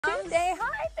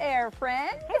there,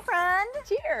 friend. Hey, friend.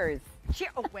 Cheers.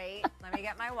 Oh, wait. Let me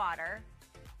get my water.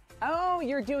 Oh,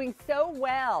 you're doing so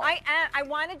well. I am. I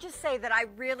want to just say that I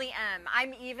really am.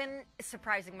 I'm even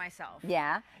surprising myself.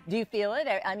 Yeah. Do you feel it?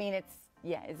 I mean,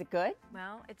 yeah, is it good?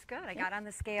 Well, it's good. I got on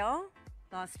the scale,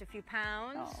 lost a few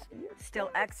pounds, you're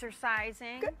still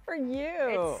exercising. Good for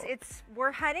you.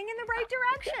 We're heading in the right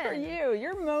direction. Good for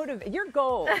you. Your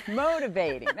goal,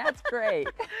 motivating. That's great.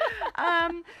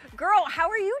 Girl, how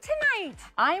are you tonight?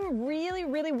 I'm really,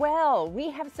 really well.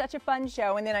 We have such a fun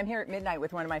show, and then I'm here at midnight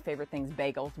with one of my favorite things,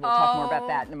 bagels. We'll talk more about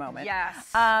that in a moment.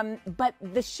 Yes. But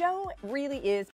the show really is